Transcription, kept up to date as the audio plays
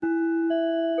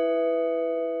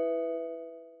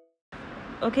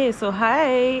Okay, so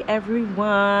hi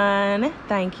everyone.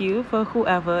 Thank you for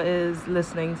whoever is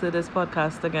listening to this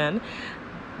podcast again.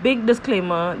 Big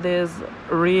disclaimer, there's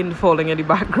rain falling in the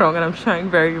background and I'm trying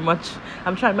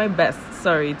my best,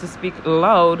 sorry, to speak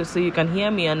loud so you can hear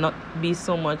me and not be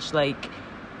so much like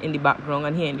in the background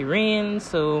and hearing the rain.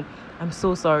 So I'm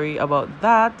so sorry about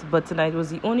that, but tonight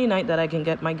was the only night that I can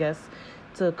get my guests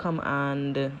to come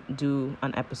and do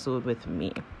an episode with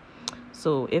me.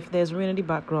 So if there's rain in the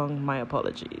background, my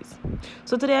apologies.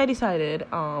 So today I decided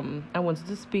I wanted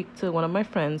to speak to one of my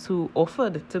friends who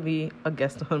offered to be a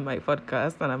guest on my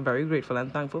podcast, and I'm very grateful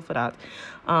and thankful for that.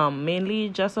 Mainly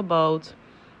just about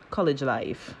college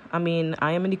life. I mean,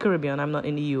 I am in the Caribbean, I'm not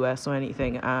in the US or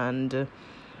anything, and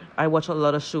I watch a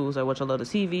lot of shows, I watch a lot of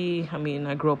TV. I mean,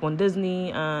 I grew up on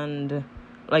Disney and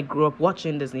like grew up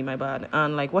watching Disney, my bad,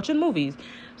 and like watching movies.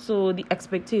 So the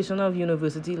expectation of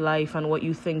university life and what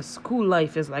you think school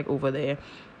life is like over there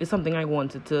is something I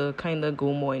wanted to kind of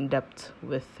go more in depth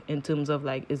with in terms of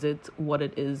like, is it what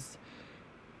it is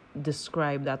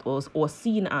described that or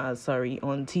seen as, sorry,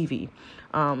 on TV.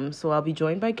 So I'll be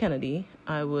joined by Kennedy.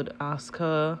 I would ask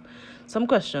her some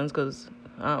questions because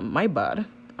my bad.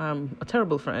 I'm a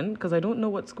terrible friend because I don't know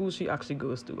what school she actually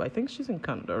goes to. I think she's in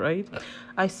Canada, right?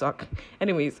 I suck.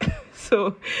 Anyways,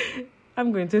 so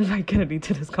I'm going to invite Kennedy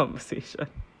to this conversation.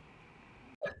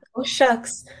 Oh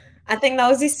shucks. I think that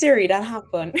was the Siri that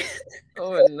happened.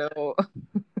 Oh no.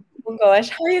 Oh gosh,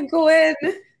 how are you going?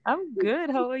 I'm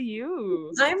good. How are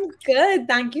you? I'm good.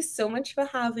 Thank you so much for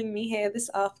having me here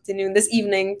this afternoon, this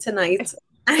evening, tonight.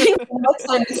 I think what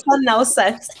time the sun now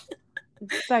sets.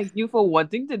 Thank you for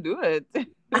wanting to do it.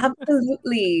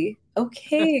 Absolutely.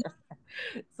 Okay.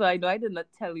 So I know I did not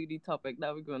tell you the topic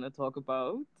that we're going to talk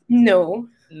about. No.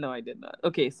 No, I did not.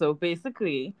 Okay, so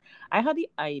basically, I had the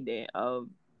idea of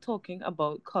talking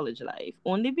about college life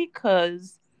only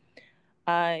because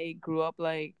I grew up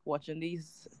like watching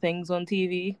these things on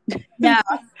TV Yeah,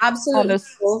 and absolutely.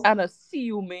 and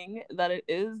assuming that it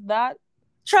is that.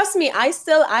 Trust me,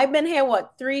 I've been here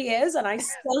what 3 years and I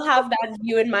still have that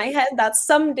view in my head that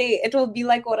someday it will be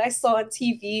like what I saw on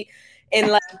TV in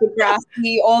like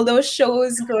Degrassi, all those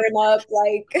shows growing up,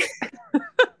 like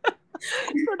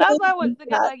So that's why I wanted to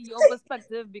get like your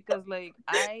perspective because like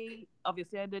I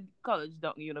did college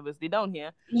down university down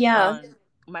here, yeah, and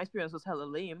my experience was hella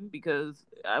lame because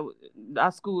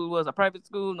that school was a private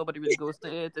school. Nobody really goes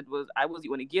to it. I was the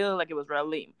only girl. Like it was real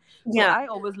lame. So yeah. I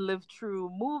always lived through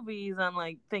movies and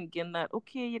like thinking that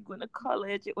okay, you're going to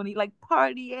college, you're only like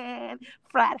partying,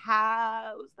 frat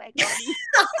house, like all these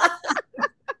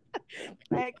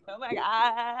like, oh my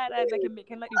god, and like you're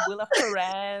making like the world of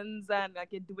friends and like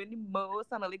you're doing the most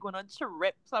and like going on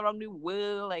trips around the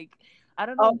world. Like I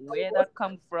don't know Oh, where that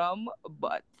come from,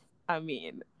 but I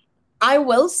mean, I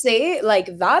will say,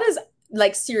 like, that is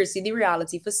like seriously the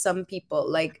reality for some people.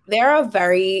 Like,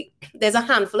 there's a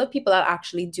handful of people that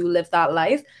actually do live that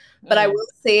life. But I mm, will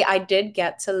say I did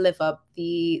get to live up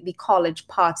the college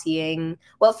partying.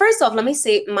 Well, first off, let me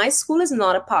say my school is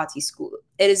not a party school.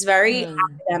 It is very mm,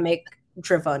 academic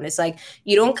driven. It's like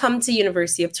you don't come to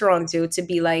University of Toronto to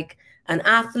be like an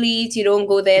athlete. You don't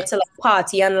go there to like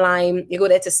party and lime. You go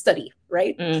there to study,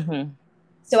 right? mm-hmm.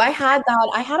 So I had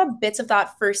a bit of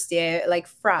that first year, like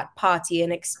frat party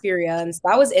and experience.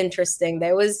 That was interesting.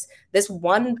 There was this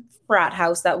one frat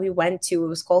house that we went to. It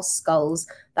was called Skulls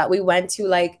that we went to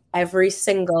like every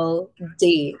single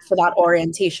day for that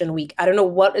orientation week. I don't know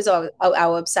what is our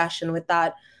obsession with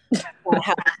that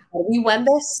house. We went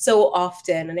there so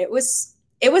often and it was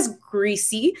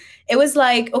greasy. It was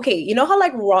like, okay, you know how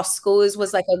like Roscoe's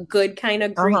was like a good kind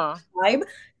of greasy Uh-huh. vibe?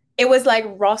 It was like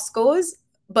Roscoe's,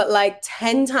 but like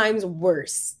 10 times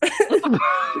worse.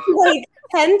 Like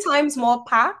 10 times more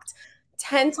packed,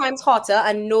 10 times hotter,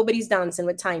 and nobody's dancing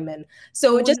with timing.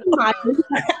 So Oh just no. imagine.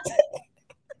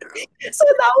 So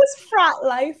that was frat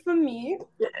life for me.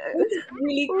 It was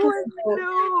really Oh cool.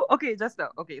 no. Okay, just now.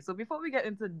 Okay, so before we get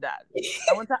into that,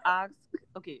 I want to ask.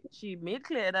 Okay, she made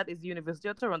clear that it's University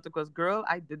of Toronto because, girl,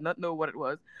 I did not know what it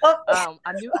was. Oh,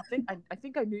 I knew. I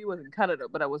think I knew it was in Canada,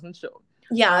 but I wasn't sure.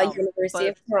 yeah, University But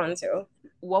of Toronto.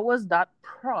 what was that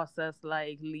process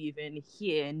like leaving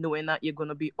here, knowing that you're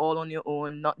gonna be all on your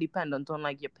own, not dependent on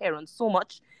like your parents so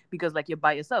much because like you're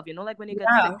by yourself. You know, like when you get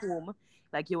Yeah. sent home,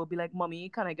 like you will be like, "Mommy,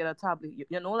 can I get a tablet?"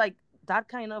 You know, like that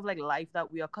kind of like life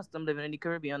that we are accustomed living in the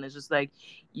Caribbean is just like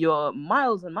you're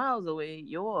miles and miles away.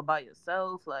 You're by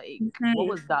yourself. Like, what Mhm.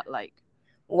 was that like?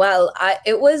 Well,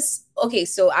 it was okay.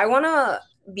 So I want to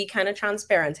be kind of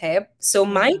transparent here. So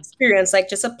my Mm-hmm. experience, like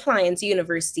just applying to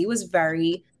university, was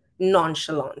very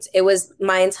nonchalant. It was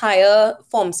my entire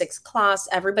Form 6 class.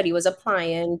 Everybody was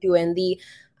applying, doing the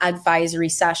advisory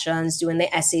sessions, doing the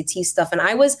SAT stuff. And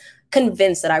I was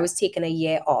convinced that I was taking a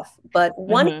year off. But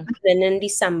one evening in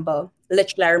December,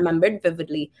 literally, I remembered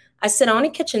vividly, I sit on a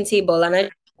kitchen table and I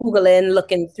Googling,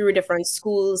 looking through different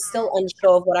schools, still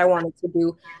unsure of what I wanted to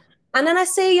do. And then I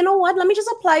say, you know what, let me just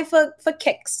apply for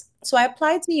kicks. So I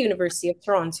applied to the University of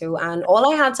Toronto, and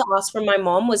all I had to ask from my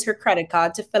mom was her credit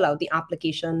card to fill out the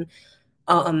application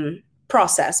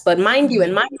process. But mind you,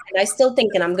 in my mind, I still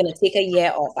thinking I'm going to take a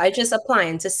year off. I just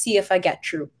applying to see if I get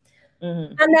through.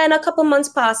 And then a couple months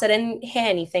passed, I didn't hear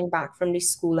anything back from the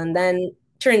school. And then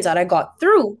turns out I got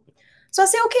through. So I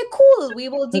say, okay, cool. We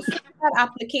will defer that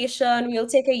application. We'll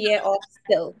take a year off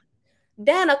still.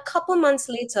 Then a couple months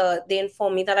later, they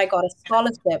informed me that I got a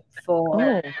scholarship for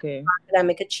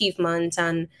academic achievement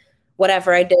and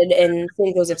whatever I did in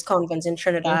St. Joseph's Convent in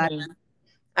Trinidad.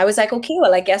 I was like, okay,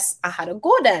 well, I guess I had to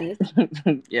go then.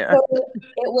 Yeah. So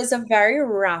it was a very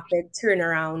rapid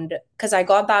turnaround because I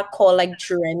got that call like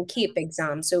during CAPE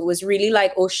exam. So it was really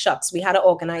like, oh, shucks, we had to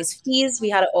organize fees. We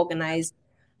had to organize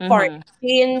foreign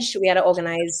exchange. We had to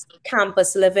organize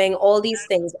campus living, all these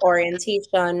things,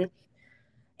 orientation.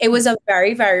 It was a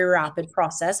very, very rapid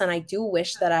process. And I do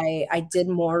wish that I did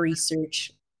more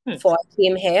research before I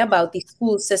came here about the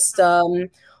school system,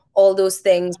 all those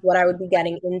things, what I would be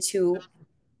getting into.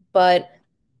 But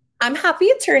I'm happy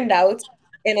it turned out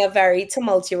in a very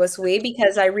tumultuous way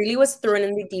because I really was thrown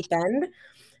in the deep end.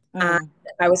 And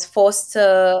I was forced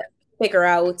to figure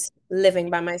out living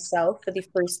by myself for the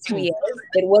first 2 years.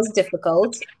 It was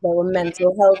difficult. There were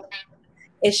mental health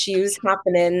issues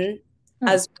happening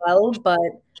as well, but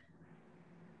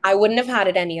I wouldn't have had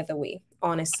it any other way,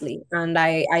 honestly. And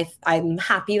I'm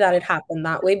happy that it happened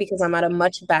that way because I'm at a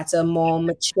much better, more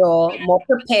mature, more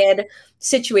prepared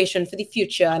situation for the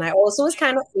future. And I also was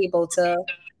kind of able to,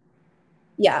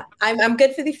 I'm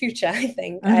good for the future, I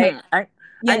think. I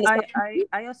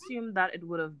assume that it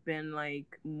would have been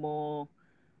like more,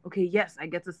 okay, yes, I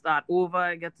get to start over.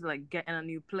 I get to like get in a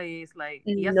new place. Like,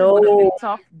 yes, it would have been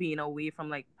tough being away from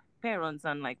like parents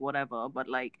and like whatever, but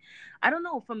like I don't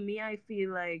know, for me I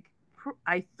feel like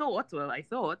I thought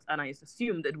and I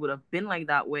assumed it would have been like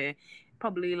that where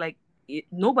probably like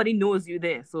nobody knows you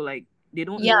there, so like they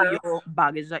don't know your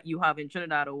baggage that you have in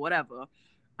Trinidad or whatever,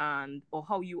 and or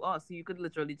how you are, so you could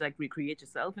literally like recreate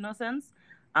yourself in a sense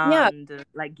and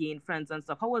like gain friends and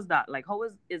stuff. How was that? Like,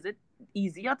 is it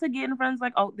easier to gain friends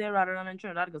like out there rather than in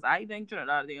Trinidad? Because I think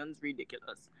Trinidadians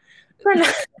ridiculous.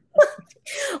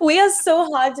 We are so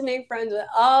hard to make friends with.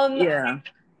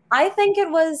 I think it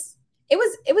was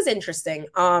interesting.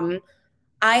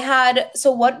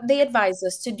 So what they advised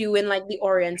us to do in like the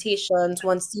orientations,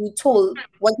 once you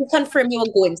confirm you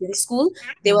were going to the school,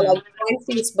 they were like,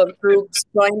 join Facebook groups,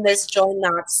 join this, join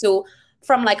that. So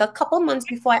from like a couple months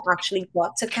before I actually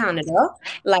got to Canada,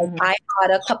 like I had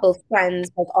a couple of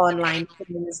friends, like online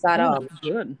friends that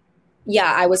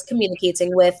I was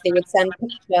communicating with. They would send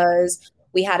pictures.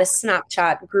 We had a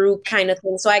Snapchat group kind of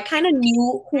thing. So I kind of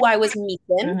knew who I was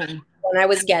meeting when I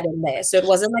was getting there. So it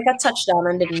wasn't like a touchdown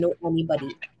and didn't know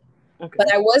anybody.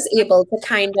 But I was able to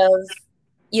kind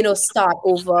of, start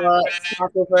over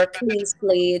a clean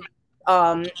slate,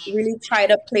 really try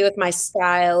to play with my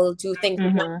style, do things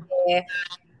with my hair,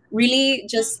 really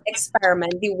just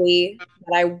experiment the way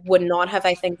that I would not have,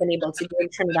 I think, been able to do in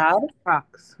Trinidad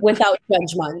without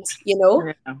judgment,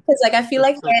 Because like I feel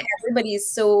like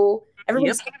everybody's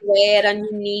weird and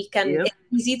unique, and it's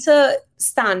easy to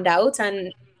stand out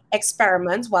and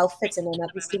experiment while fitting in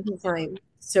at the same time.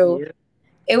 So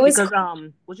it was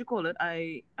because what you call it?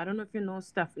 I don't know if you know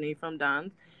Stephanie from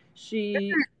dance.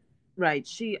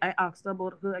 I asked her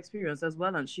about her experience as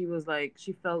well, and she was like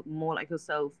she felt more like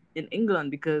herself in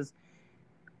England because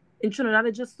in Trinidad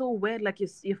it's just so weird. Like you're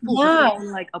focusing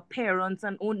on like appearance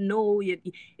and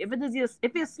if you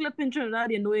slip in Trinidad,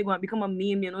 you're going to become a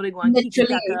meme. They're going to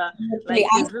literally. Like,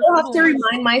 I still have to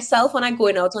remind myself when I'm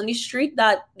going out on the street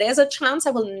that there's a chance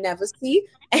I will never see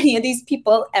any of these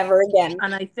people ever again.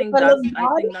 And I think that's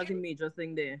a major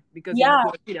thing there because you're not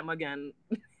going to see them again.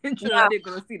 In Trinidad, you're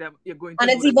going to see them. You're going to. And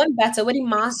it's even better with the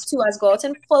mask too. As got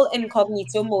in full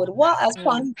incognito mode. What as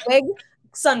one wig,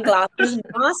 sunglasses,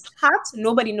 mask, hat,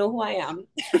 nobody know who I am.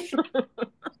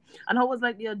 And how was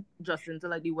like the adjusting to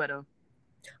like the weather?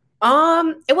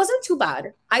 It wasn't too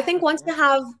bad. I think once you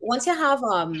have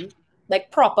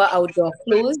like proper outdoor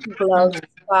clothes, gloves,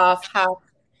 scarf, hat,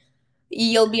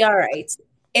 you'll be all right.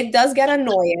 It does get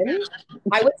annoying.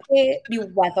 I would say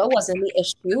the weather wasn't the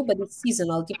issue, but the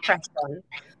seasonal depression,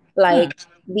 like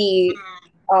the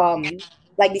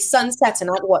sun setting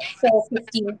at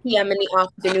 4:15 p.m. in the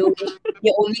afternoon.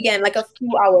 You're only getting like a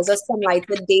few hours of sunlight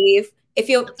a day. If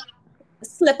you're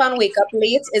slip and wake up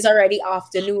late is already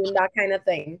afternoon, that kind of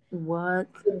thing. What?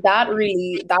 That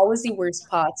was the worst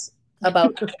part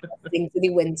about adjusting to the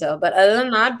winter. But other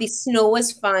than that, the snow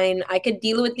was fine. I could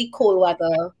deal with the cold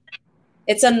weather.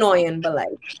 It's annoying, but like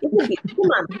you can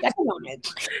manage. I can manage.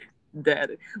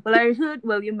 Dead. Well, I heard.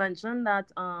 Well, you mentioned that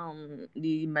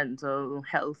the mental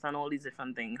health and all these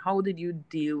different things. How did you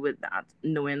deal with that,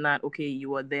 knowing that okay, you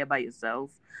were there by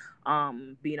yourself,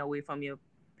 being away from your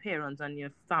parents and your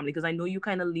family? Because I know you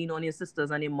kind of lean on your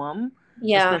sisters and your mom,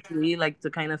 Yeah. especially like to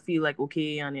kind of feel like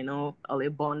okay, and all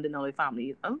your bond and all your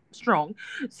family strong.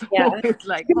 So Yeah. it's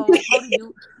like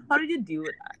how did you deal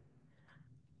with that?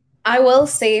 I will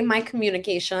say my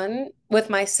communication with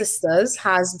my sisters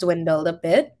has dwindled a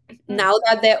bit. Hmm. Now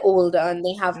that they're older and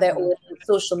they have their Mhm. own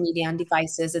social media and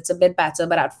devices, it's a bit better.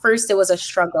 But at first, it was a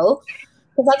struggle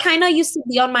because I kind of used to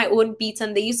be on my own beat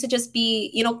and they used to just be,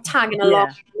 tagging along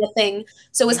Yeah. the thing.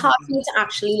 So it was hard for Mhm. me to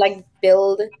actually like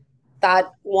build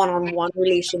that one-on-one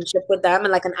relationship with them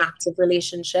and like an active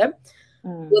relationship.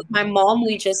 With Mm. my mom,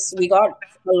 we got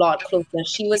a lot closer.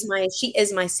 She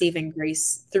is my saving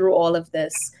grace through all of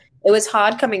this. It was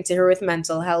hard coming to her with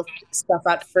mental health stuff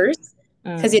at first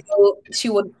because Mm. she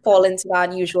would fall into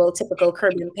that usual typical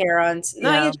Caribbean parent.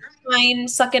 No, you're Yeah. just fine,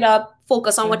 suck it up,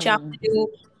 focus on what you have Mhm. to do,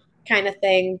 kind of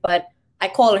thing. But I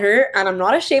call her, and I'm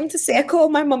not ashamed to say I call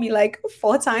my mommy like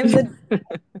 4 times a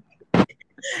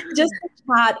just to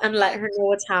chat and let her know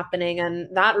what's happening, and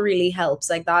that really helps.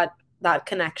 Like that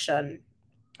connection.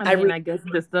 I I mean, really, I guess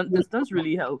distance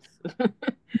really helps.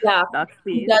 yeah, That it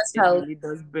space, does it help. really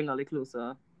does bring a little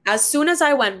closer. As soon as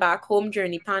I went back home during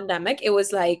the pandemic, it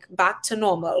was like back to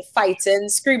normal, fighting,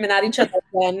 screaming at each other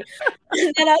again.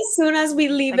 And then as soon as we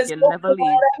leave, Like it's you oh never leave.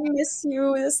 God, I miss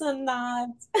you, this and that.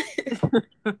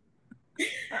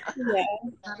 Yeah.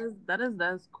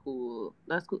 That's cool.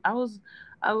 That's cool.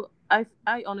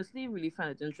 I honestly really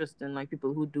find it interesting. Like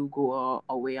people who do go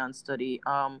away and study.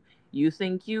 You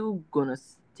think you gonna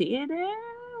stay there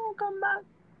or come back?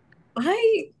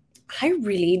 I I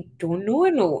really don't know.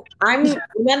 No. I'm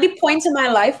at the point in my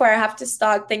life where I have to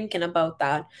start thinking about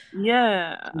that.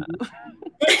 Yeah.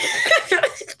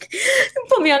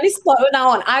 Put me on the spot now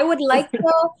on. I would like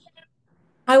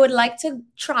to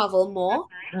travel more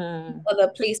Mm. other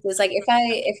places. Like if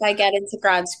I get into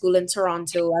grad school in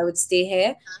Toronto, I would stay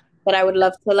here. But I would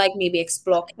love to like maybe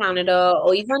explore Canada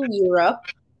or even Europe.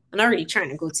 I'm not really trying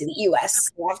to go to the US.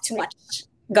 They have too much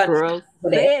gun Girl, over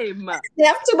there. same. They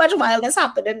have too much wildness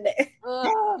happening there.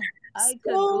 Ugh, I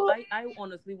could go. So I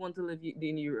honestly want to live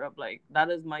in Europe. Like that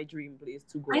is my dream place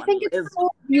to I go and think it's live. so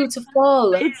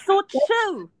beautiful. It's so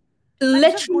chill.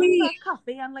 Like just going to Literally, a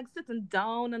cafe and like sitting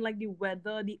down and like the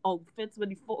weather, the outfits with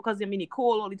the because I mean it's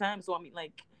cold all the time. So I mean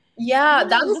like I yeah, don't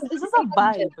that know. was It's just a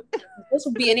vibe.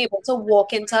 just being able to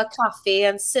walk into a cafe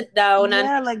and sit down and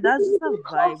Yeah, like that's just a vibe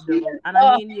coffee though. and And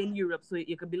I mean you're in Europe, so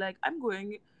you could be like, I'm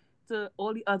going to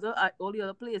all the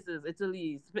other places,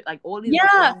 Italy, like all these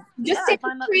yeah, different. just Yeah, I take the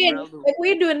find that train. real though. Like, what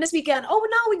are you doing this weekend? Oh,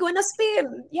 now we're going to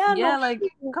Spain. Yeah, no, Yeah, like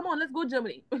come on, let's go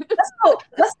Germany. let's go.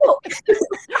 Let's go.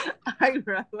 I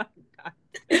really like that.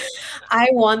 I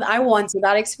want to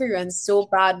that experience so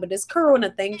bad, but this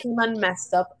Corona thing came and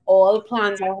messed up all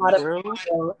plans I had of Girl,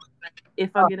 travel.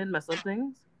 if I get in mess up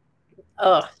things,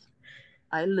 Ugh.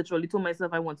 I literally told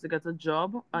myself I want to get a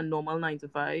job, a normal 9 to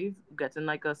 5, getting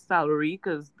like a salary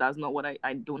because that's not what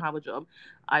I don't have a job.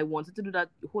 I wanted to do that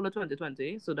whole of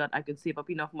 2020 so that I could save up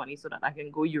enough money so that I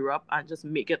can go Europe and just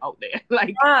make it out there.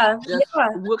 Like Yeah, just yeah,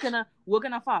 work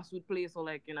in a fast food place or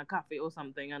like in a cafe or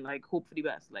something and like hope for the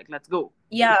best. Like let's go.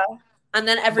 yeah. And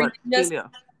then But everything just failure.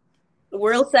 the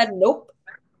world said nope.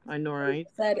 I know, right?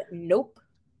 Said nope.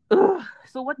 Ugh.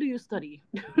 So what do you study?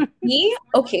 Me?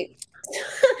 Okay.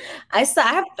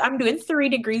 I'm doing 3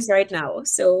 degrees right now.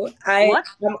 So I What?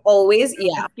 am always,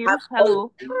 yeah, I'm Excuse,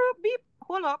 always hello. Beep.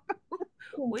 Hold up.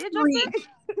 What you just three,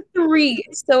 say? 3.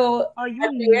 So Are you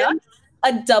I'm doing nuts?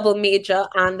 a double major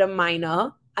and a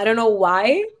minor. I don't know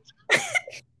why.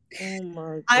 Oh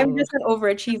my I'm god. just an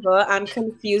overachiever. I'm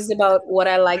confused about what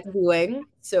I like doing.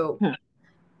 So Hmm.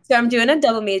 So I'm doing a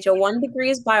double major. 1 degree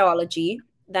is biology,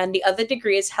 then the other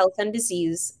degree is health and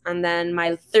disease, and then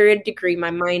my third degree, my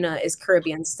minor, is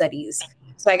Caribbean studies.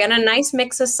 So I get a nice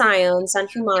mix of science and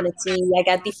humanity. I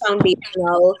get the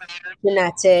foundational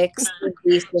genetics, the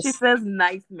She basis. says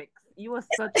nice mix. You are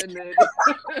such a nerd.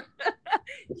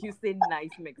 You say nice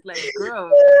mix. Like, girl,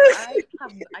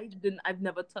 I've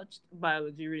never touched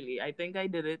biology really. I think I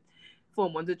did it for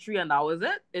 1 to 3 and that was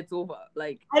it. It's over.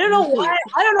 Like I don't you know say why.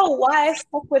 I don't know why I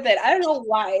stuck with it. I don't know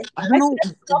why. I don't I know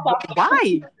should have stopped after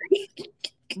why. 2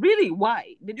 Really?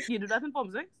 Why? Did you do that in Form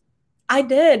 6? I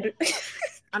did.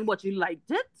 And what you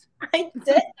liked it? I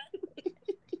did.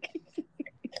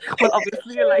 Well,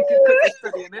 obviously you like it because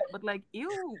you're studying it, but like,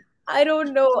 ew. I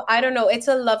don't know. I don't know. It's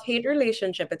a love-hate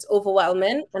relationship. It's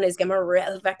overwhelming and it's getting me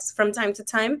real vexed from time to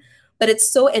time. But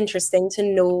it's so interesting to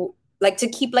know, like to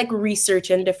keep like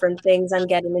researching different things and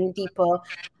getting in deeper.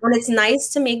 And it's nice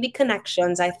to make the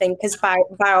connections, I think, because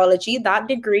biology, that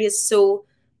degree is so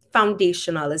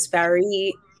foundational. It's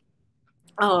very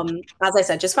as I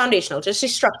said, just foundational, just the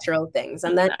structural things.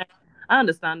 And then I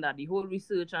understand that the whole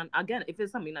research, and again, if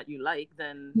it's something that you like,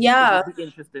 then yeah. it will be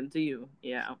interesting to you.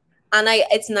 Yeah. And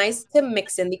it's nice to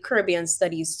mix in the Caribbean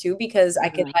studies too, because I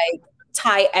can like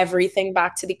tie everything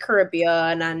back to the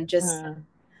Caribbean and just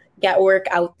get work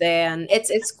out there. And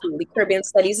it's cool. The Caribbean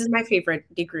studies is my favorite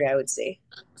degree, I would say.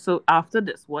 So after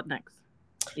this, what next?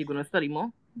 You're gonna study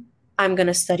more? I'm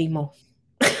gonna study more.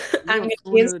 I'm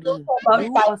You gonna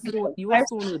are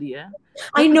so nerdy, yeah?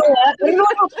 I know. I don't know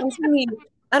what happens to me.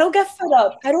 I don't get fed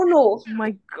up. I don't know. Oh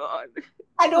my God.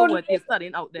 I don't know what you're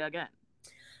studying out there again.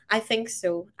 I think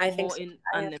so. I think more so.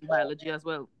 in biology as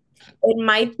well. It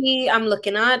might be. I'm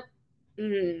looking at.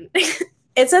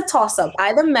 It's a toss up.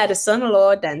 Either medicine,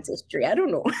 law, or dentistry. I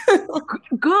don't know.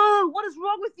 Girl, what is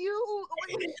wrong with you?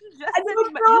 You just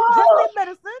said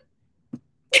medicine.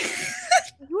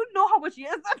 You know how much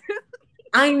years that is.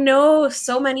 I know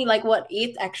so many, like what,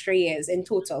 8 extra years in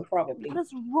total, probably. What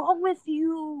is wrong with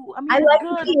you? I mean,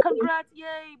 good, congrats,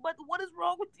 yay! But what is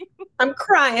wrong with you? I'm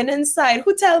crying inside.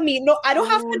 Who tell me? No, I don't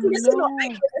have to do this. No, I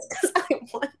do this because I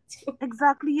want to.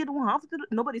 Exactly, you don't have to.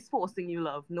 Nobody's forcing you,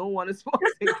 love. No one is forcing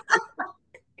you.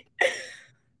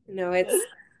 No,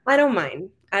 I don't mind.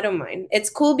 I don't mind. It's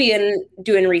cool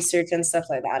doing research and stuff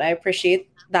like that. I appreciate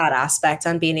that aspect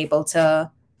and being able to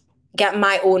get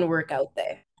my own work out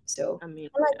there. So I mean,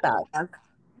 I like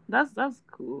that. That's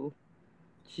cool.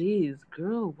 Jeez,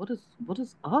 girl, what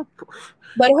is up?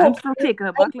 But I'm still taken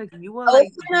aback. Like you were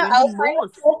like, I'll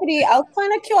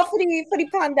find a cure for the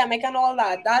pandemic and all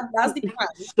that. That's the plan.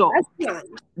 Stop.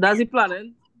 That's the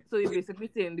plan. So you're basically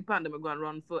saying the pandemic going to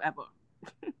run forever.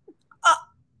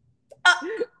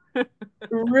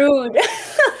 Rude.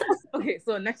 Okay,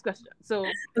 so next question. So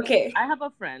okay, I have a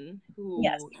friend who,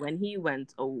 when he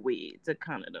went away to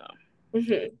Canada,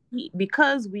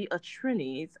 because we are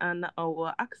Trinis and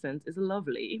our accent is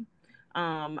lovely,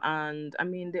 and I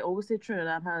mean they always say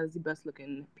Trinidad has the best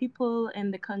looking people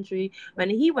in the country. When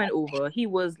he went over, he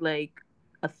was like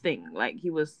a thing. Like he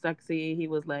was sexy. He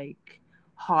was like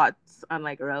hot, and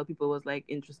like real people was like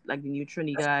interested, like the new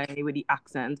Trini guy with the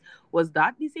accent. Was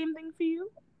that the same thing for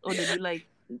you, or did you like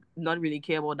not really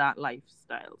care about that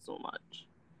lifestyle so much?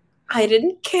 I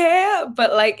didn't care,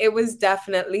 but like it was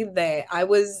definitely there. I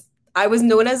was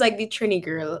known as like the Trini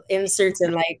girl in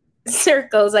certain like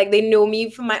circles. Like they know me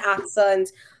for my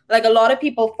accent. Like a lot of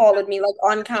people followed me like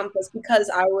on campus because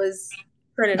I was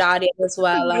Trinidadian as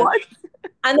well.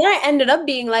 And then I ended up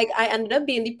being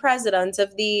the president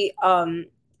of the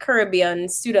Caribbean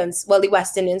students, well, the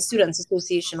West Indian Students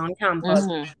Association on campus.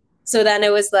 So then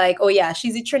it was like, oh yeah,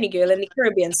 she's a Trini girl in the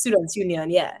Caribbean Students Union.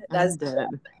 Yeah, that's dead.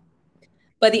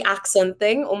 But the accent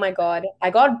thing, oh my God,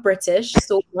 I got British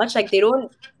so much. Like they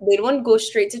don't go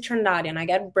straight to Trinidadian. I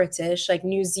get British, like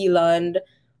New Zealand,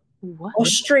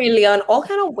 Australian, all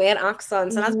kind of weird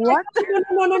accents. And I was like,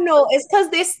 no. It's because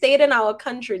they stayed in our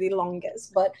country the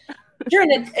longest. But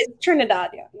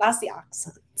Trinidadian, that's the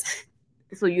accent.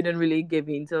 So you didn't really give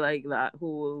in to like that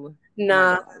whole...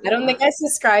 Nah, I don't think I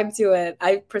subscribe to it.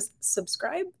 I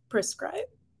prescribe?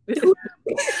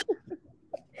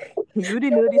 You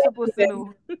didn't know they're supposed to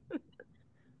know.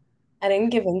 I didn't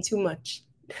give in too much.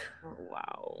 Oh,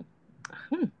 wow.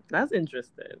 That's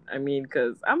interesting. I mean,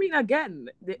 because, again,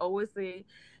 they always say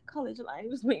college life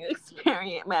is being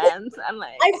experience, man. And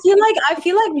like, I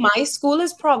feel like my school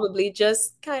is probably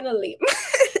just kind of lame.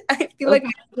 I feel like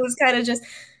my school is kind of just...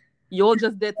 You're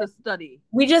just there to study.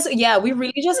 We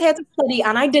really just had to study,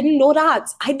 and I didn't know that.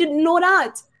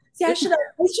 See, I should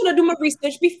have done my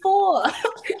research before.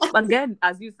 Again,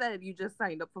 as you said, you just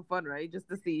signed up for fun, right? Just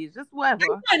to see, just whatever.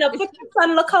 I signed up for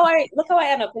fun. Look how I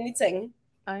end up in the thing.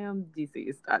 I am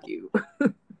deceased at you.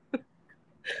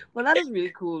 Well, that is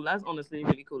really cool. That's honestly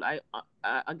really cool. I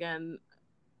again,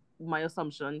 my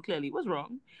assumption clearly was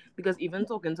wrong, because even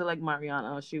talking to like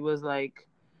Mariana, she was like,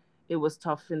 it was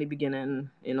tough in the beginning,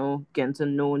 getting to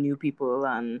know new people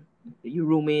and your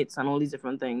roommates and all these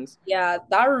different things. Yeah,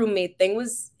 that roommate thing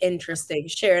was interesting.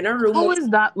 Sharing a room. How is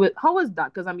that?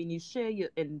 Because you share your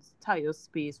entire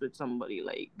space with somebody.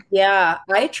 Like, yeah,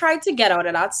 I tried to get out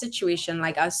of that situation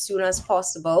like as soon as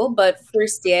possible. But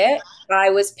first year, I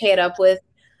was paired up with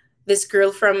this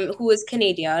girl who was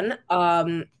Canadian.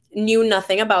 knew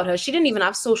nothing about her. She didn't even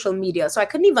have social media, so I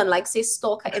couldn't even like say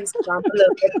stalk her Instagram a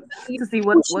little bit To see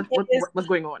who she is. what's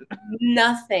going on.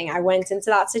 Nothing. I went into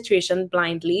that situation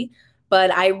blindly, but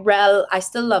I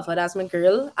still love her as my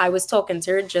girl. I was talking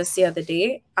to her just the other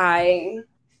day.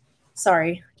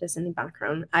 Sorry, just in the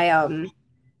background.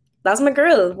 That's my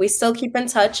girl. We still keep in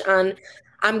touch, and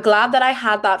I'm glad that I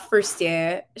had that first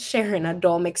year sharing a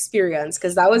dorm experience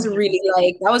because that was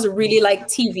really like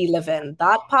TV living.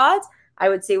 That part I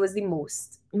would say was the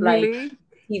most like Really?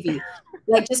 TV.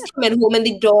 Like just coming home in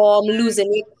the dorm,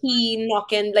 losing your key,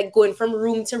 knocking, like going from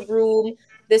room to room.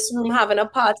 This room having a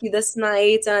party this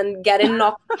night and getting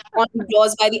knocked on the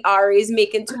doors by the RAs,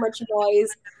 making too much noise.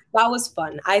 That was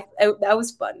fun. That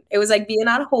was fun. It was like being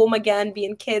at home again,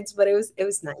 being kids, but it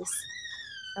was nice.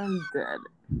 I'm dead.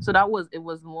 So it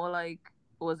was more like,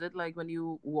 was it like when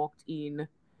you walked in,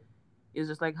 it's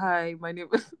just like, hi, my name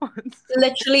is Hans.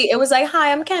 Literally, it was like,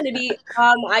 "Hi, I'm Kennedy.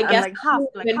 I And guess like I'm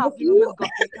moving half with the room you." is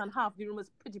gothic and half the room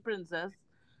is pretty princess.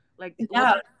 Like what?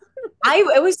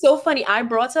 Yeah, it was so funny. I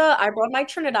brought my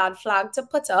Trinidad flag to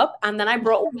put up, and then I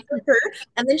brought one for her,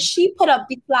 and then she put up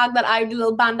the flag the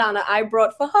little bandana I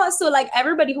brought for her. So like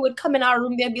everybody who would come in our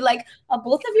room, they'd be like, "Are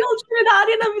both of you all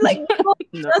Trinidadian?" I'd be like, "No,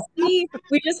 No. just me.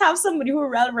 We just have somebody who are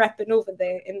well repping over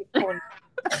there in the corner."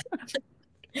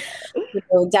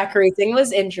 Decorating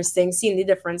was interesting, seeing the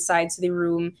different sides of the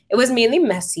room. It was mainly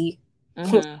messy.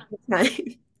 Because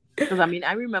I mean,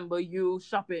 I remember you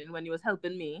shopping when you was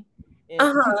helping me. And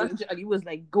Uh-huh. you was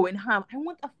like going ham. I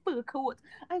want a fur coat.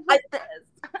 I I, want this.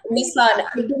 Listen,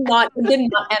 it did not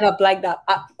end up like that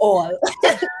at all.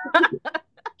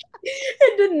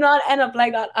 It did not end up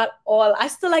like that at all. I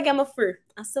still like I'm a fur.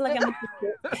 I still like I'm a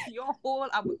fur. Your whole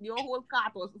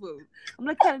cart was full. I'm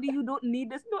like, Kennedy, you don't need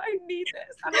this. No, I need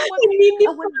this. I need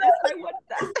I want this. I want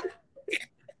that.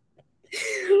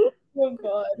 Oh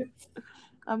God.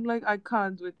 I'm like, I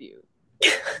can't with you.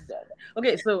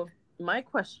 Okay, so my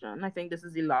question, I think this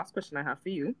is the last question I have for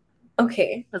you.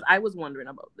 Okay. Because I was wondering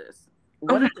about this.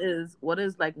 Uh-huh. What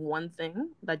is like one thing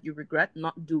that you regret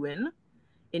not doing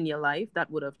in your life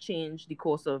that would have changed the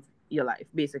course of your life,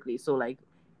 basically? So like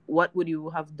what would you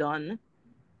have done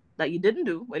that you didn't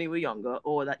do when you were younger,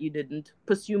 or that you didn't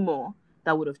pursue more,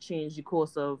 that would have changed the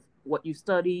course of what you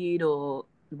studied or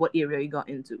what area you got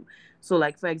into? So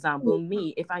like for example,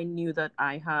 me, if I knew that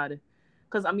I had,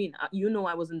 because I mean, I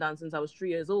was in dance since I was 3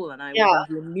 years old, and I Yeah. was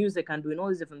doing music and doing all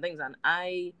these different things, and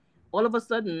I all of a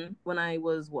sudden when I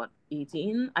was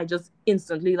 18, I just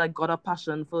instantly like got a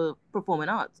passion for performing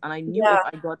arts, and I knew Yeah.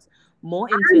 if I got more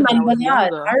I into it when I remember was that.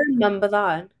 younger. I remember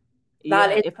that. That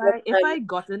Yeah, is different.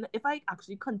 if I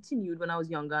actually continued when I was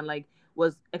younger and like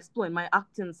was exploring my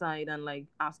acting side and like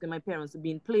asking my parents to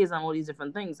be in plays and all these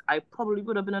different things, I probably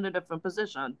would have been in a different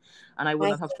position, and I would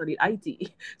I not have studied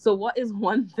IT. So what is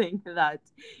one thing that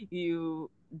you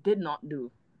did not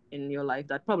do in your life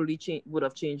that probably would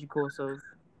have changed the course of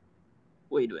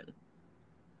what you're doing?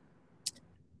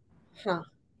 Huh.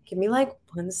 Give me like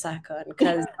 1 second,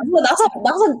 because that's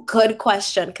a good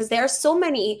question. Because there are so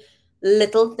many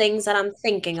little things that I'm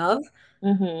thinking of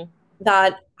Mm-hmm.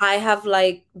 that I have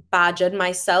like badgered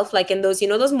myself, like in those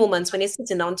moments when you're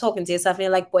sitting down talking to yourself and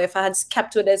you're like, boy, if I had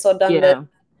kept with this or done this,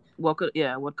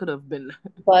 Yeah. What could have been?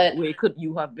 but Where could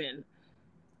you have been?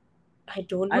 I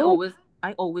don't I know. always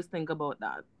I always think about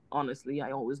that. Honestly,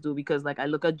 I always do, because like I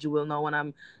look at Jewel now and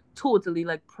I'm totally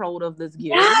like proud of this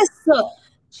girl. Yes,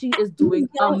 She is doing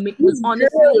these honestly,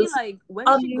 girls, like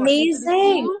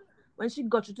amazing. when she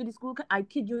got you to the school, I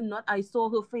kid you not, I saw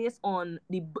her face on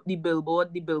the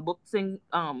billboard, the billbook thing,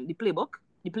 the Uh,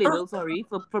 playbill, sorry,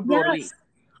 for Broadway. yes.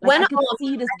 Like When I could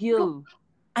see this girl.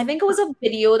 I think it was a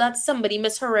video that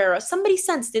Miss Herrera, somebody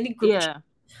sent it in the group chat. Yeah.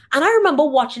 And I remember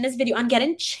watching this video and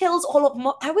getting chills all over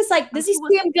my. I was like, And this is she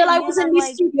was the same girl I singing was in and the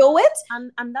like, studio with.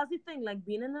 and that's the thing, like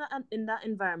being in that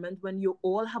environment when you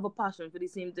all have a passion for the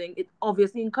same thing, it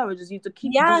obviously encourages you to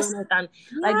keep Yes. doing it, and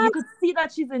like you Yes. could see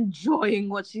that she's enjoying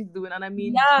what she's doing. And I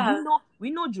mean, Yeah. we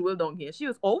know Jewel down here, she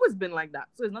has always been like that,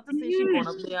 so it's not to say she gone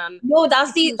up there and No,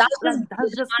 that's like just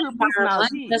that's just her environment.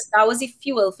 personality. That was the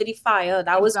fuel for the fire.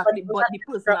 That was what Exactly, but the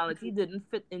personality didn't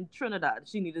fit in Trinidad.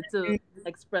 She needed to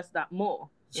express that more,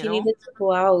 she needed to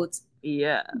go out.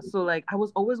 yeah. So like I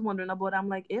was always wondering about, I'm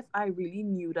like, if I really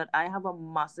knew that I have a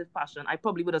massive passion, I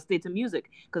probably would have stayed to music,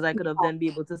 because I could have then be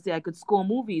able to say I could score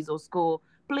movies or score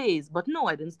plays. But no,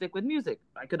 I didn't stick with music.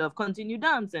 I could have continued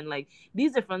dancing. Like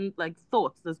these different like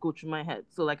thoughts that go through my head.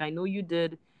 So like I know you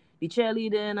did the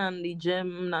cheerleading and the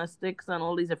gymnastics and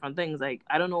all these different things. Like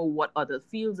I don't know what other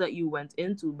fields that you went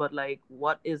into, but like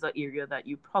what is an area that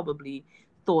you probably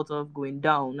thought of going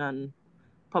down and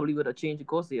probably would have changed the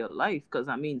course of your life. Because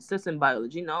I mean, sis in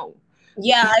biology now.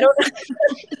 Yeah, I don't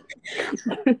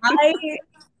I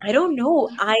I don't know.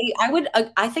 I would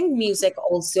I think music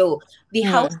also. The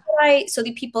house Hmm. that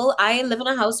the people I live in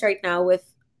a house right now with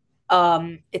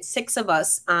it's six of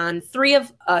us and three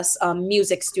of us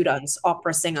music students,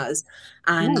 opera singers,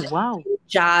 and Oh wow.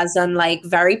 jazz and like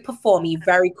very performy,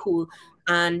 very cool.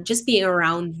 And just being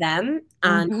around them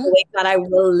and Mm-hmm. knowing that I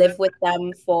will live with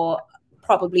them for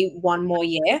probably one more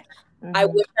year. I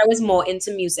Mm-hmm. wish I was more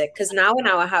into music because now in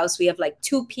our house we have like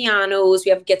two pianos,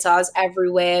 we have guitars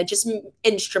everywhere, just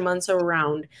instruments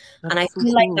around. And I That's so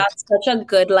feel like cool. that's such a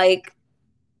good like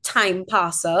time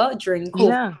passer during COVID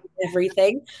Yeah. and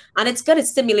everything. And it's good. It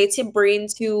stimulates your brain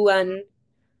too. And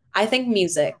I think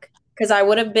music. Because I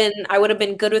would have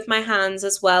been good with my hands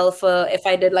as well for if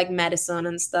I did like medicine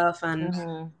and stuff. And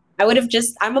Mm-hmm. I would have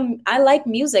just I like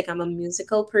music. I'm a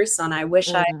musical person. I wish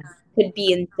I Mm. could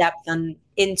be in depth and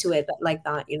into it like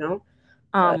that.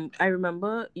 But I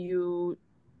remember you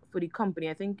for the company.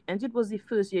 I think, and it was the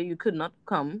first year you could not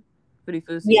come for the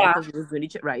first year yeah. because it was really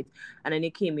right, and then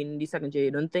it came in the second year.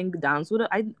 You don't think dance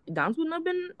wouldn't have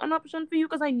been an option for you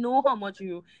because I know how much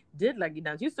you did like the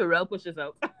dance. You used to real push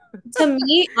yourself. To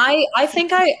me,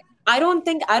 I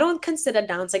don't consider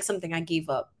dance like something I gave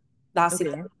up. That's the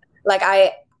Okay. thing. Like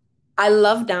I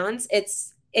love dance.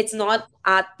 It's not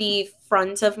at the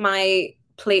front of my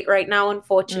plate right now,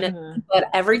 unfortunately. Mm-hmm. But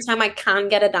every time I can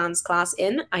get a dance class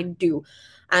in, I do.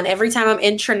 And every time I'm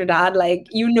in Trinidad, like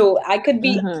I could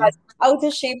be Mm-hmm. as out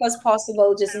of shape as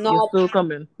possible, just You're not still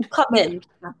coming. coming.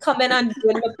 I'm coming and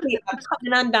doing the plate. I'm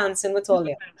coming and dancing with all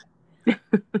you.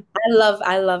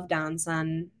 I love dance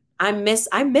and I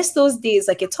miss those days.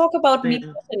 Like you talk about me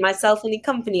Same. pushing myself in the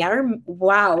company.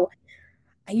 Wow.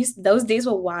 Those days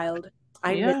were wild.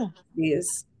 I miss Yeah.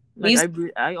 these. We Like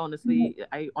used I honestly,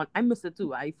 I miss it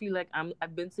too. I feel like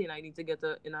I've been saying I need to get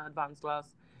in an advanced class,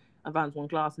 advanced one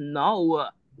class now.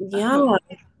 yeah,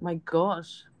 My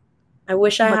gosh. I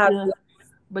wish I But had. yeah,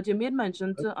 but you made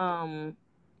mention to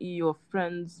your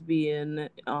friends being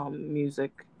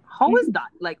music. How is that?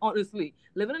 Like honestly,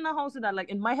 living in a house with that, like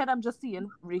in my head, I'm just seeing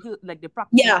like they're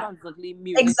practicing Yeah, constantly,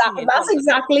 music, exactly. singing That's constantly.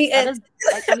 exactly That it. is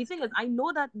like, and the thing is, I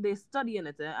know that they study in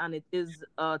it, and it is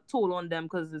a toll on them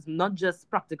because it's not just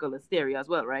practical, it's theory as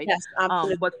well, right? Yes,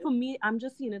 absolutely. But for me, I'm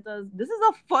just seeing it as this is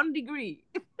a fun degree.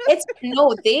 It's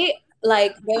no, they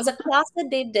like there was a class that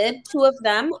they did, two of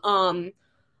them.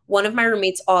 One of my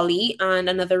roommates, Ollie, and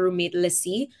another roommate,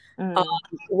 Lissy. Um, Mm.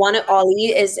 one of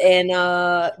Ollie is in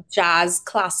a jazz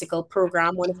classical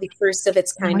program, one of the first of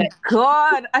its Oh kind. my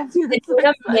god, I feel They so did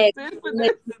a mix, excited for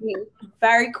this. literally,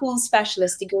 very cool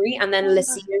specialist degree. And then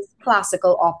Lissy is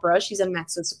classical opera. She's a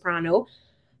mezzo soprano.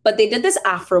 But they did this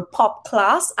Afro pop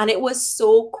class, and it was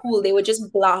so cool. They were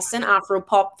just blasting Afro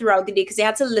pop throughout the day because they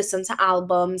had to listen to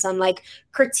albums and like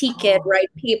critique it, Oh, write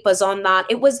papers on that.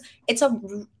 It's a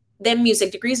their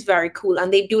music degree is very cool,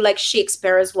 and they do like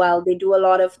Shakespeare as well. They do a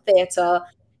lot of theater.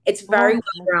 It's very oh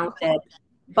well my rounded. god.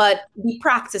 But the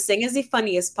practicing is the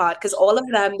funniest part because all of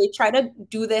them they try to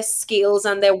do their scales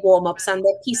and their warm ups and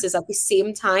their pieces at the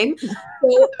same time.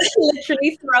 So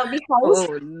literally throughout the house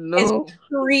Oh is no.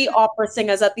 three opera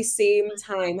singers at the same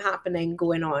time happening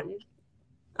going on.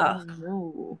 Oh Uh,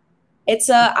 no.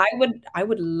 I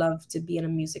would love to be in a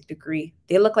music degree.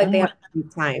 They look like Oh they have my. a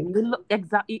good time. They look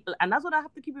exactly, and that's what I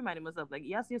have to keep reminding myself. Like,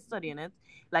 yes, you're studying it.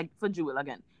 Like for Jewel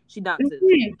again, she dances,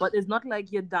 Mhm. but it's not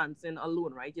like you're dancing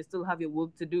alone, right? You still have your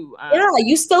work to do, Yeah, and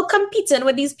you still competing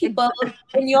with these people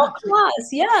in your exactly. class.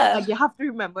 Yeah. Like you have to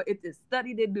remember it is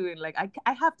study they're doing. Like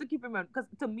I have to keep remembering because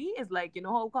to me it's like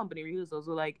how company rehearsals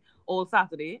are like all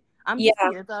Saturday. I'm just Yeah.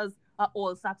 seeing it as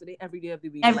all Saturday every day of the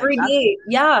week. Like Every that's day.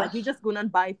 Yeah. like we just going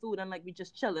and buy food and like we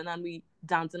just chilling and we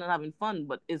dancing and having fun,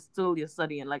 but it's still you're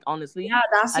studying. Like honestly, Yeah,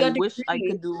 that's I your wish I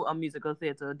degree. could do a musical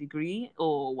theater degree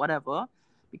or whatever.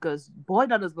 Because boy,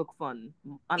 that does look fun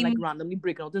and like Im- randomly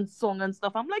breaking out in song and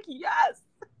stuff. I'm like, yes.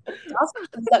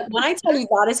 when I tell you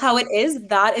that is how it is,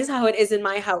 that is how it is in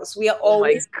my house. We are Oh my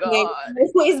always singing, god.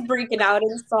 always breaking out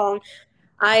in song.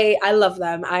 I love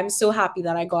them. I'm so happy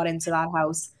that I got into that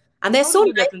house. And they're How so did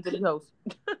you get nice. into the house?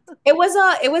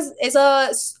 It's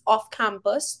a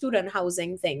off-campus student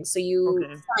housing thing. So you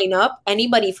Okay. sign up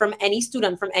anybody from any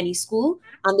student from any school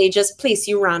and they just place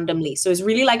you randomly. So it's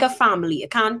really like a family. You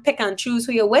can't pick and choose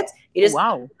who you're with. You Oh just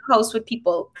wow. house with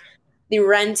people. The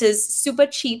rent is super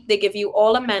cheap. They give you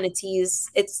all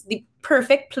amenities. It's the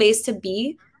perfect place to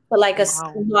be for like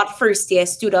Wow. not first year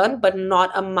student, but not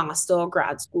a master or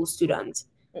grad school student.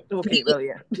 Okay, well,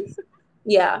 yeah.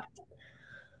 Yeah.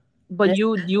 But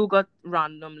you got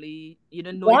randomly, you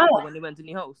didn't know the Yeah. people when they went in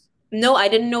the house. No, I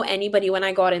didn't know anybody when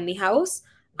I got in the house.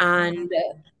 and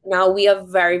now we are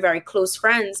very, very close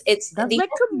friends. It's That's the like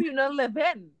communal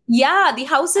living. Yeah, the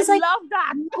house I is like love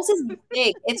that. the house is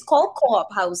big. It's called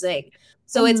co-op housing. I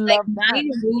So it's like love that.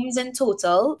 9 rooms in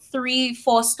total, 3,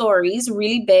 4 stories,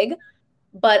 really big.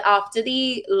 But after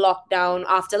the lockdown,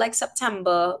 after like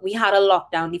September, we had a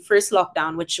lockdown, the first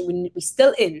lockdown, which we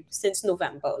still in since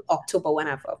November, October,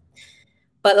 whenever.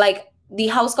 But like the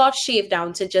house got shaved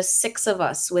down to just 6 of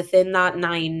us within that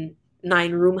nine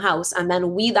room house. And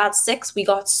then that six, we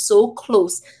got so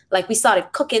close. Like we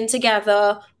started cooking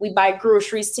together, we buy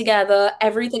groceries together,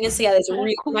 everything is together. It's So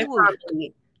really my cool.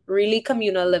 family. Really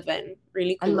communal living.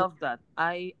 Really I cool. love that.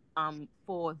 I am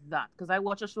for that because I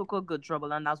watch a show called Good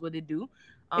Trouble, and that's what they do.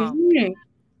 Mhm.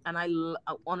 And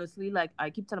honestly, like, I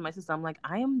keep telling my sister, I'm like,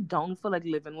 I am down for like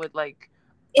living with like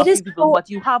a It is few people, so, but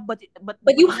you have, but you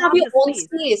you have have your your own space.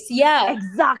 space. Yeah.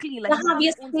 Exactly, like You you have have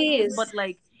your your own space, space. but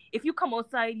like if you come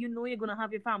outside, you know you're gonna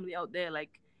have your family out there. Like,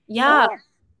 Yeah. oh,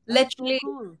 that's so Literally.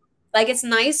 cool. Like it's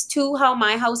nice too how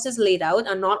my house is laid out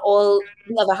and not all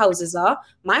the other houses are.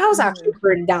 My house actually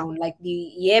burned down. Like the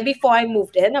year before I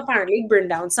moved in, apparently burned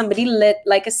down. Somebody lit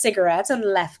like a cigarette and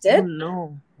left Oh it,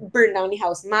 no. burned down the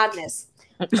house. Madness.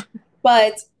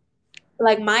 But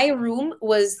like my room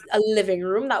was a living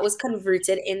room that was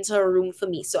converted into a room for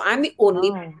me. So I'm the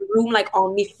only Wow. room like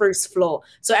on the first floor.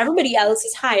 So everybody else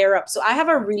is higher up. So I have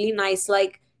a really nice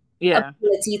like Yeah.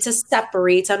 ability to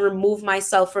separate and remove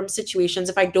myself from situations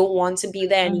if I don't want to be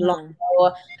there any longer.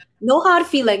 Or no hard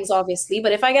feelings, obviously,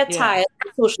 but if I get Yeah. tired,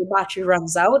 the social battery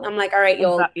runs out. I'm like, all right,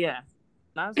 y'all. Exactly. Yeah.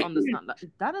 That's understand that.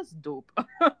 That is dope. It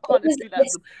is, Honestly,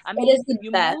 that's dope. I it mean, is the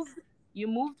best. you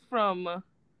moved from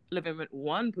living with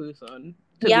one person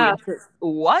to Yeah, being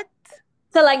what?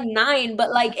 to like 9, but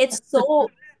like it's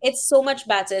so much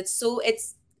better.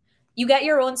 It's you get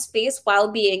your own space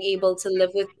while being able to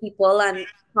live with people and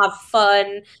have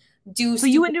fun, do So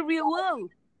you stupid. in the real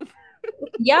world?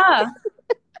 Yeah,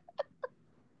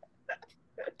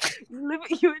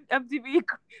 You in MTV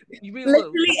real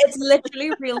world? literally, it's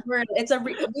literally real world. I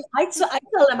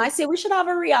tell them, I say we should have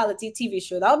a reality TV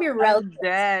show. That would be real. I'm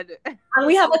dead. And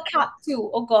we have a cat too.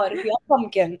 Oh God, we have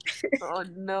Pumpkin. Oh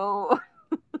no.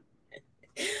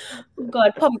 Oh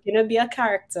God, Pumpkin would be a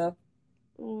character.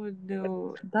 Oh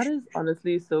no. That is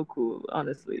honestly so cool.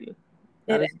 Honestly,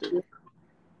 that It is dope. is.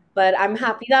 But I'm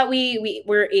happy that we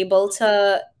were able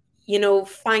to,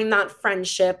 find that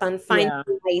friendship and find Yeah.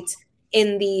 light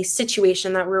in the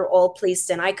situation that we were all placed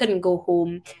in. I couldn't go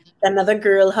home. Another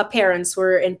girl, her parents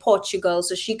were in Portugal,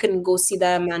 so she couldn't go see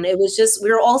them. And it was just, we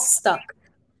were all stuck.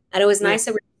 And it was Yeah. nice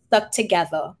that we were stuck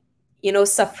together,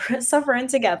 suffering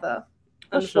together,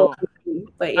 For sure.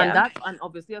 unfortunately. But And yeah.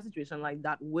 obviously a situation like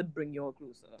that would bring you all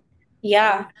closer.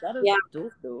 Yeah. That is Yeah.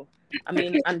 dope though. I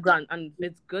mean, and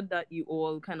it's good that you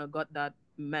all kind of got that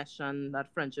mesh and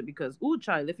that friendship because, oh,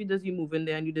 child, if you just you move in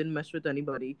there and you didn't mesh with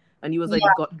anybody and you was like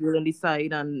Yeah. got girl on the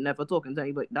side and never talking to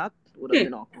anybody, that would have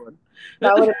been awkward.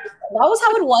 That was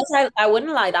how it was. I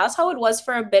wouldn't lie. That's how it was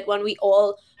for a bit when we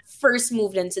all first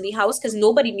moved into the house because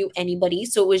nobody knew anybody.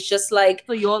 So it was just like,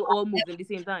 So you all moved in the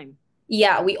same time.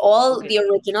 yeah, we all, Okay. the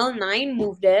original 9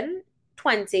 moved in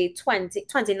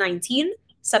 2019,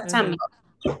 September.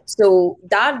 So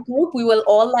that group, we will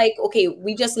all like, okay,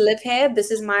 we just live here.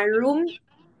 This is my room.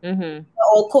 We're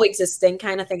all coexisting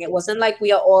kind of thing. It wasn't like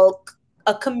we are all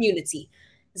a community.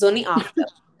 It's only after.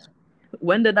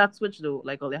 When did that switch though?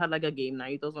 Like, oh, they had like a game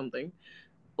night or something.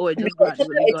 Oh, it just No,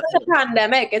 gradually it got took there. a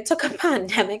pandemic. It took a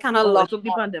pandemic and a Oh, lockdown. it took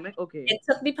the pandemic. Okay. It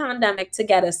took the pandemic to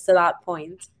get us to that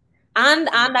point. And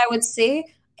I would say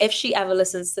if she ever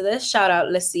listens to this, shout out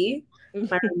Lissy,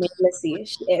 my roommate Lissy.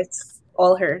 It's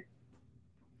all her.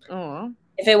 Oh.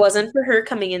 If it wasn't for her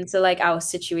coming into like our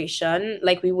situation,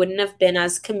 like we wouldn't have been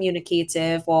as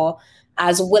communicative or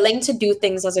as willing to do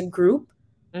things as a group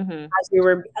as we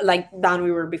were than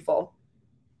we were before.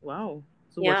 Wow.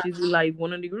 So Yeah. what, she's the live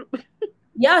one in the group?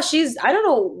 Yeah, I don't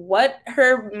know what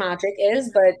her magic is,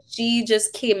 but she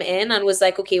just came in and was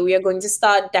like, okay, we are going to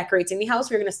start decorating the house.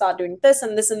 We're going to start doing this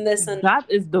and this and this. And That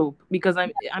is dope because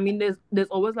I mean there's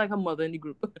always like a mother in the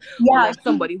group or yeah, like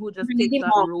somebody who just really takes the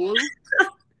that mom. role.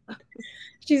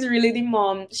 She's really the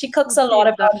mom. She cooks a lot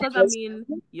of that because I meals.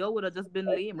 mean y'all would have just been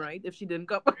lame, right? If she didn't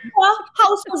come.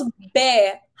 House was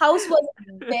bare. House was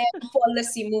bare before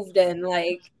Lissy moved in.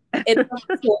 Like it was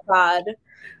so bad.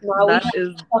 Now we That have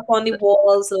is stuff on the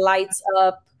walls, lights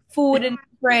up, food in the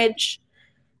fridge.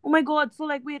 oh my god. So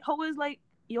like wait, how is like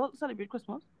y'all celebrate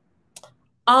Christmas?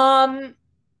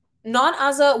 Not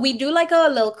as we do like a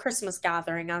little Christmas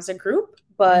gathering as a group,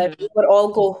 but we would all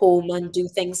go home and do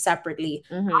things separately.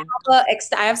 I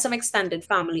have some extended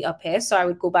family up here, so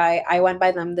I went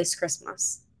by them this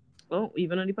Christmas. Well,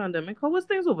 even in the pandemic, how was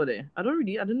things over there? I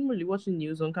didn't really watch the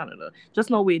news on Canada. Just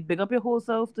now, wait, big up your whole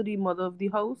self to the mother of the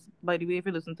house. By the way, if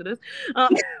you listen to this, big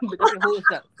up your whole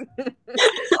self.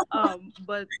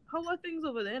 But how are things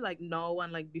over there? Like now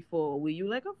and like before, were you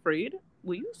like afraid?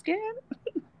 Were you scared?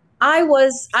 I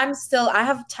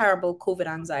have terrible COVID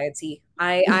anxiety.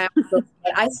 I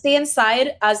stay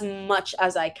inside as much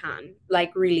as I can,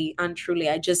 like really and truly.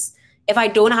 If I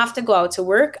don't have to go out to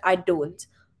work, I don't.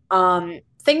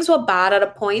 Things were bad at a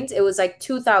point. It was like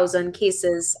 2,000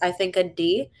 cases, I think, a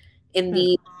day in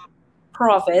the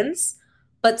province,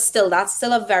 but still, that's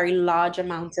still a very large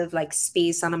amount of like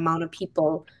space and amount of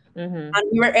people. Mm-hmm.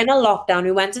 And we were in a lockdown.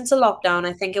 We went into lockdown,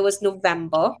 I think it was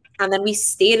November. And then we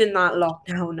stayed in that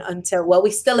lockdown until, well,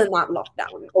 we're still in that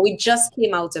lockdown, but we just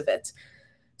came out of it.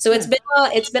 So it's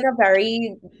been a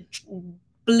very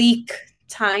bleak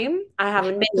time. I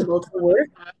haven't been able to work.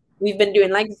 We've been doing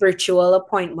like virtual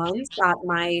appointments at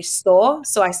my store.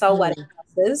 So I sell wedding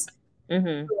dresses.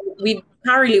 Mm-hmm. We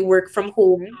can't really work from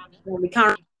home. We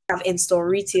can't have in-store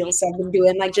retail. So I've been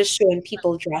doing like just showing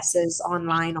people dresses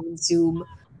online on Zoom.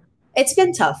 It's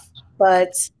been tough,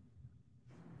 but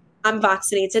I'm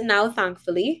vaccinated now,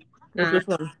 thankfully. Which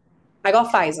one? I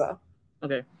got Pfizer.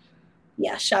 Okay.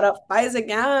 Yeah, shut up, Pfizer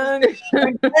gang.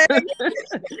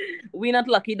 We not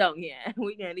lucky down here.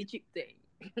 We get the cheap thing.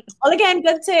 All again,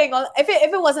 good thing. If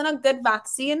it wasn't a good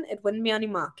vaccine, it wouldn't be on the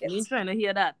market. You ain't trying to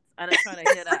hear that. I'm not trying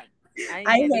to hear that.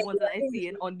 I ain't the ones that I see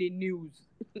it on the news.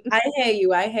 I hear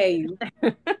you. I hear you.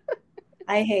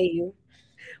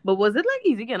 But was it like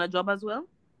easy getting a job as well?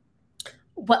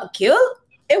 Well,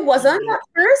 it wasn't at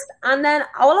first, and then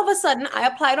all of a sudden I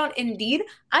applied on Indeed.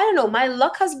 I don't know. My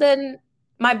luck has been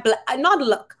not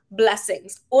luck,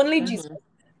 blessings. Only Jesus.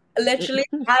 Literally,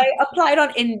 I applied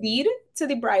on Indeed to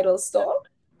the bridal store,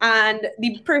 and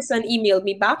the person emailed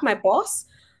me back, my boss,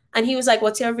 and he was like,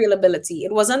 "What's your availability?"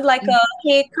 It wasn't like a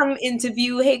 "Hey, come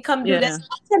interview. Hey, come do this."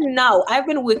 Up to now, I've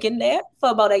been working there for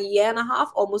about a year and a half,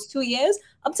 almost 2 years.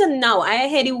 Up to now, I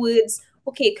hear the words,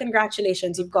 "Okay,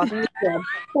 congratulations, you've gotten the job.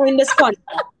 Sign this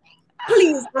contract,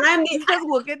 please." And I'm just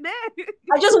working there.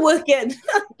 I just working.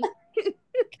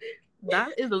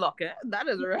 That is luck, eh? That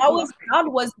is right. That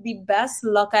was the best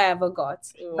luck I ever got.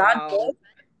 Wow. That good.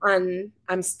 And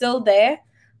I'm still there.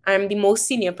 I'm the most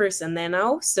senior person there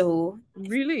now. So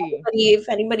really, if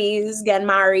anybody's getting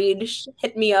married,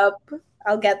 hit me up.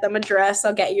 I'll get them a dress.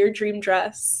 I'll get your dream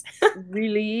dress.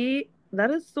 Really?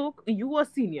 That is so. You are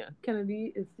senior.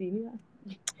 Kennedy is senior.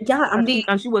 Yeah, and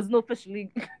she wasn't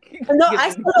officially. No,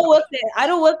 I still don't work there. I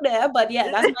don't work there, but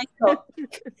yeah, that's my job.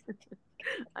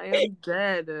 I am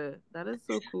dead. That is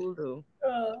so cool, though.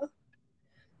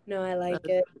 No, I like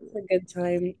it. It's a good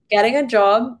time. Getting a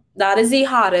job, that is the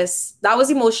hardest. That was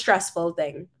the most stressful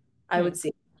thing, I would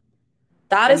say.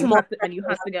 That is more. And you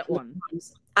had to get one.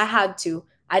 I had to.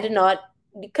 I did not.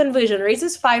 The conversion rate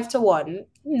is 5 to 1.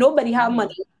 Nobody have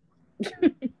money.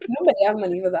 Nobody have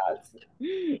money for that.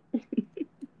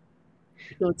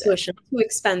 No, tuition too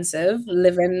expensive.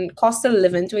 Cost of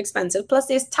living too expensive. Plus,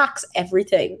 there's tax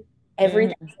everything.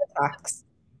 Everything is a tax.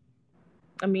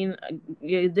 I mean,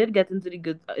 you did get into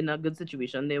in a good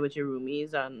situation there with your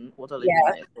roomies and what all.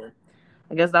 Yeah. So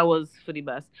I guess that was for the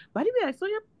best. By the way, I saw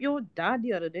your dad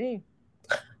the other day.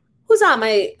 Who's that?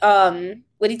 My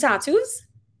with the tattoos?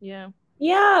 Yeah.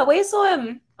 Yeah, where you saw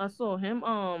him? I saw him.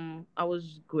 I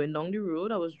was going down the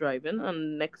road. I was driving,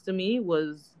 and next to me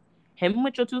was him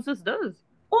with your 2 sisters.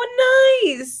 Oh,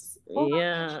 nice.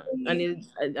 Yeah, and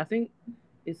I think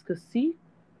it's Cassie.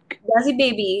 That's the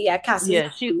baby. Yeah, Cassie. Yeah,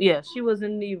 she was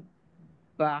in the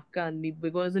back, and the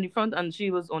big one was in the front, and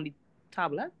she was on the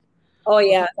tablet. Oh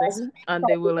yeah, and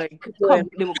they were like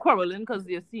they were quarreling because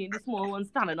they're seeing the small one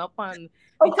standing up and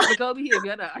the typical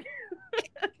behavior that.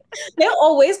 They're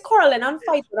always quarreling and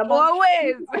fighting about.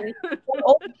 Always.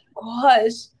 Oh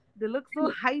gosh. They look so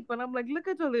hype, and I'm like, look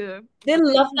at all them. They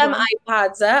love them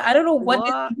iPads. I don't know what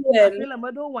they're doing. I feel like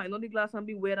I don't wine on the glass and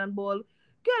be weird and ball.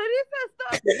 Get it,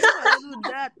 do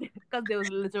that because they was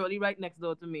literally right next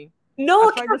door to me. No,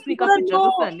 I tried to sneak a picture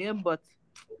to send him, but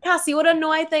Cassie wouldn't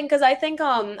know. I think because I think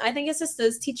your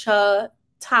sisters teach her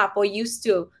tap or used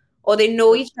to, or they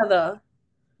know each other.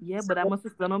 Yeah, but I'm a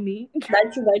sister, not me.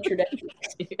 That's true.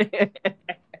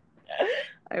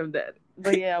 I am dead.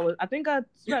 But yeah, I think I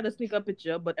tried to sneak a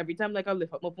picture, but every time like I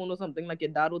lift up my phone or something, like your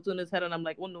dad will turn his head and I'm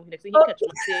like, oh no, next thing he catch me.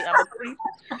 I'm a creep.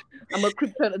 I'm a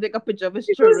creep trying to take a picture of his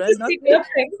children.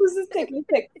 Who's this taking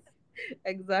pics?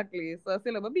 Exactly. So I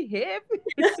feel like, behave.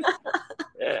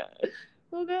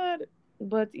 Oh God.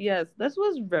 But yes, this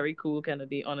was very cool,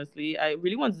 Kennedy. Honestly, I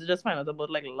really wanted to just find out about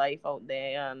like life out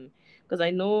there, and because I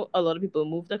know a lot of people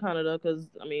move to Canada because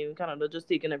I mean Canada just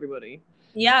taking everybody.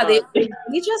 Yeah, Uh,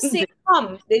 they just say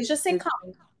come. They just say they-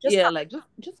 come. Just yeah, come. like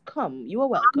just come. You are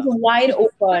Arms welcome. wide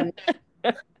open.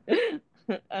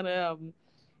 And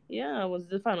yeah, I was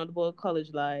just find out about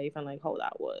college life and like how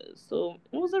that was. So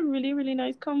it was a really really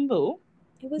nice convo.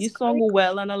 It You was sung great.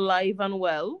 well and alive and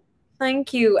well.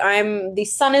 Thank you. The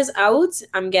sun is out.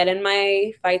 I'm getting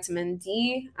my vitamin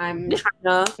D. I'm trying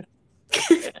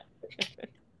to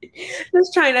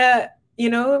just trying to,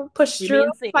 push through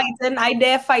Remain safe. fighting. I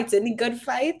dare fighting the good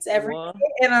fights every You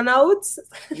day, in and out.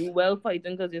 you well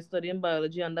fighting because you're studying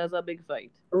biology and that's a big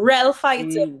fight. Real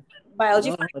fighting. Jeez. Biology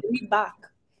God. fighting me back.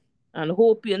 And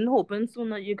hoping soon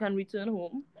that you can return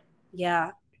home.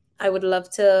 Yeah. I would love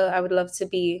to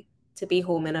be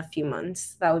home in a few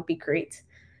months. That would be great.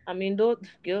 I mean, don't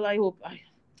girl. I hope I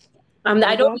you're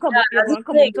don't gonna come. You're that's gonna the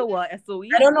come home thing. to what? SOE?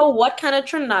 I don't know what kind of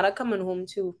Trinidad are coming home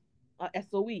to.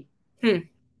 SOE. Hmm.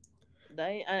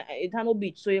 It had no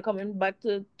beach, so you're coming back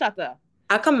to Tata.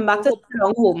 I'm coming back So, to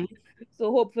long home.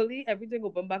 so hopefully everything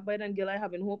open back by then, girl. I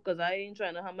having hope because I ain't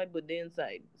trying to have my birthday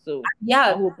inside. So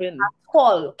Yeah, I'm hoping.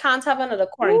 call. Can't have another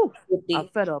quarantine Woo, I'm birthday.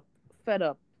 fed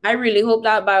up. I really hope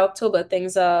that by October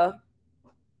things are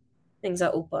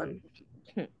open.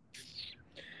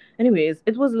 Anyways,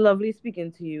 it was lovely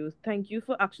speaking to you. Thank you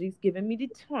for actually giving me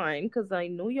the time because I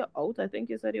know you're out. I think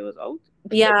you said you was out.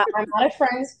 Yeah, I'm at a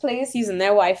friend's place using their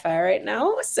Wi-Fi right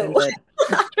now. So I'm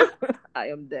dead. I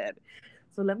am dead.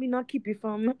 So let me not keep you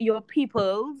from your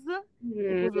peoples.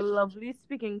 It was lovely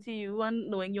speaking to you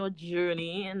and knowing your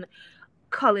journey in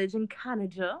college in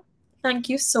Canada. Thank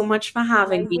you so much for And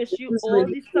having I me. wish This you was all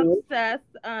really the cool. success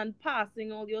and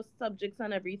passing all your subjects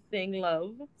and everything,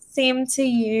 love. Same to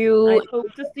you. I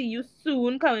hope to see you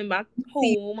soon coming back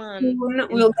See home you and soon. in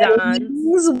We'll get dance.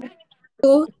 wings,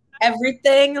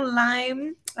 everything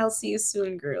lime. I'll see you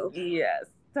soon, girl. Yes.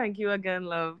 Thank you again,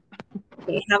 love.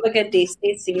 Okay, have a good day.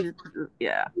 Stay safe.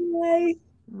 Yeah. Bye.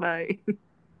 Bye.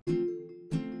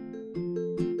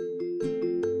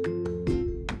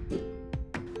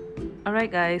 All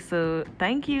right, guys. So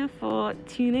thank you for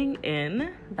tuning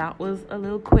in. That was a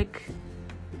little quick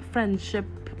friendship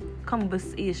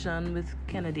conversation with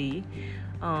Kennedy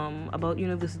about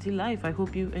university life. I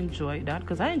hope you enjoyed that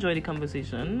because I enjoyed the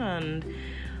conversation, and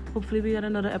hopefully we get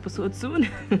another episode soon.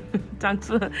 Thanks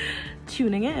for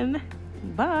tuning in.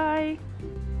 Bye.